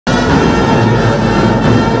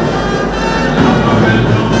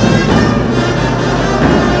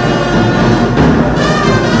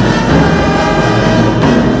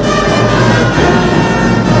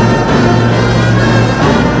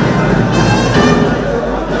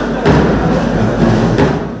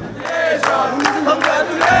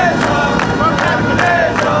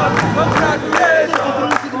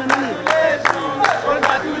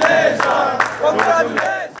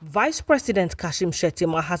Vice President Kashim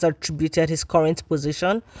Shettima has attributed his current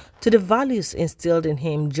position to the values instilled in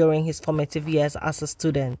him during his formative years as a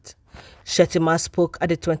student. Shettima spoke at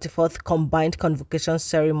the 24th Combined Convocation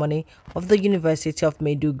ceremony of the University of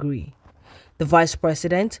Maiduguri. The Vice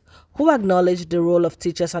President, who acknowledged the role of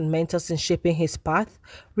teachers and mentors in shaping his path,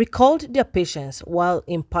 recalled their patience while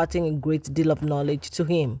imparting a great deal of knowledge to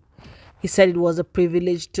him. He said it was a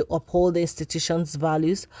privilege to uphold the institution's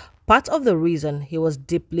values, part of the reason he was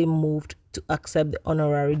deeply moved to accept the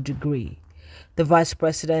honorary degree. The Vice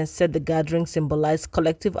President said the gathering symbolized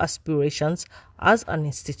collective aspirations as an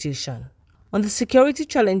institution. On the security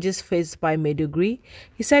challenges faced by Maiduguri,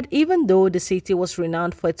 he said even though the city was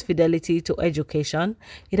renowned for its fidelity to education,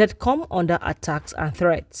 it had come under attacks and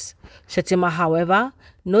threats. Shettima, however,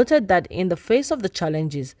 noted that in the face of the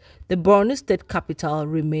challenges, the Borno state capital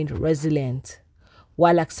remained resilient.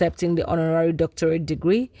 While accepting the honorary doctorate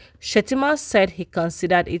degree, Shettima said he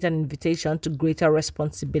considered it an invitation to greater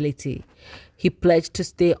responsibility. He pledged to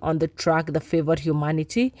stay on the track that favored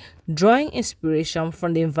humanity, drawing inspiration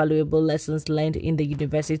from the invaluable lessons learned in the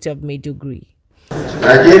University of Maiduguri.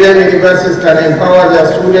 Nigerian universities can empower their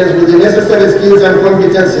students with the necessary skills and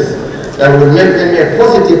competencies that will make them a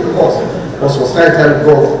positive force for societal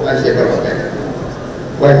growth and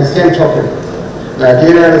development. By the same token,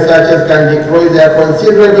 Nigerian researchers can deploy their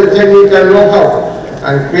considerable technical know-how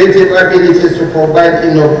and creative abilities to provide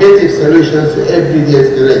innovative solutions to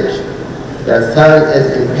everyday challenges that stand as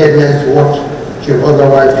impediments to what should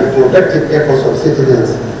otherwise be productive efforts of citizens,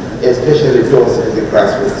 especially those at the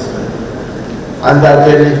grassroots.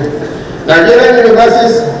 Undoubtedly, Nigerian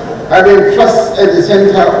universities have been thrust at the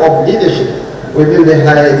center of leadership within the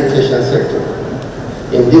higher education sector.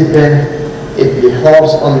 In this vein, it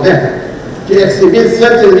behoves on them to exhibit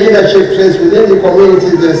certain leadership traits within the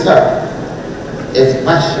communities they serve as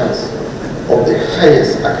bastions of the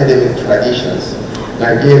highest academic traditions.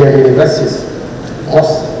 Nigerian universities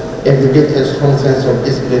must exhibit a strong sense of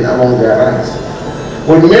discipline among their ranks.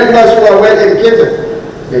 With members who are well educated,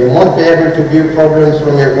 they must be able to view problems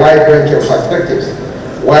from a wide range of perspectives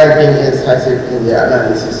while being incisive in their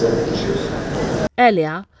analysis of issues.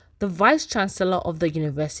 Earlier, the Vice-Chancellor of the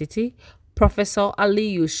university, Professor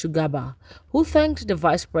Aliyu Shugaba, who thanked the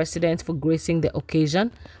Vice President for gracing the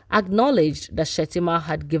occasion, acknowledged that Shettima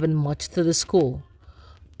had given much to the school.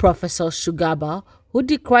 Professor Shugaba, who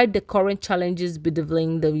decried the current challenges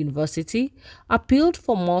bedeviling the university, appealed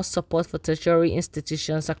for more support for tertiary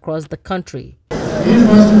institutions across the country. The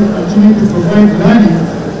university will continue to provide learning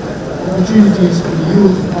opportunities for the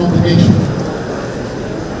youth of the nation.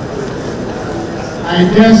 I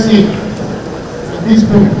dare say at this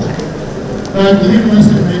point that the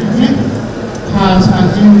University of Maiduguri has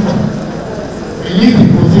assumed a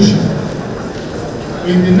leading position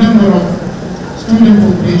in the number of student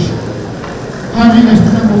population, having a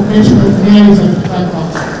student population of nearly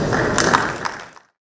 75,000.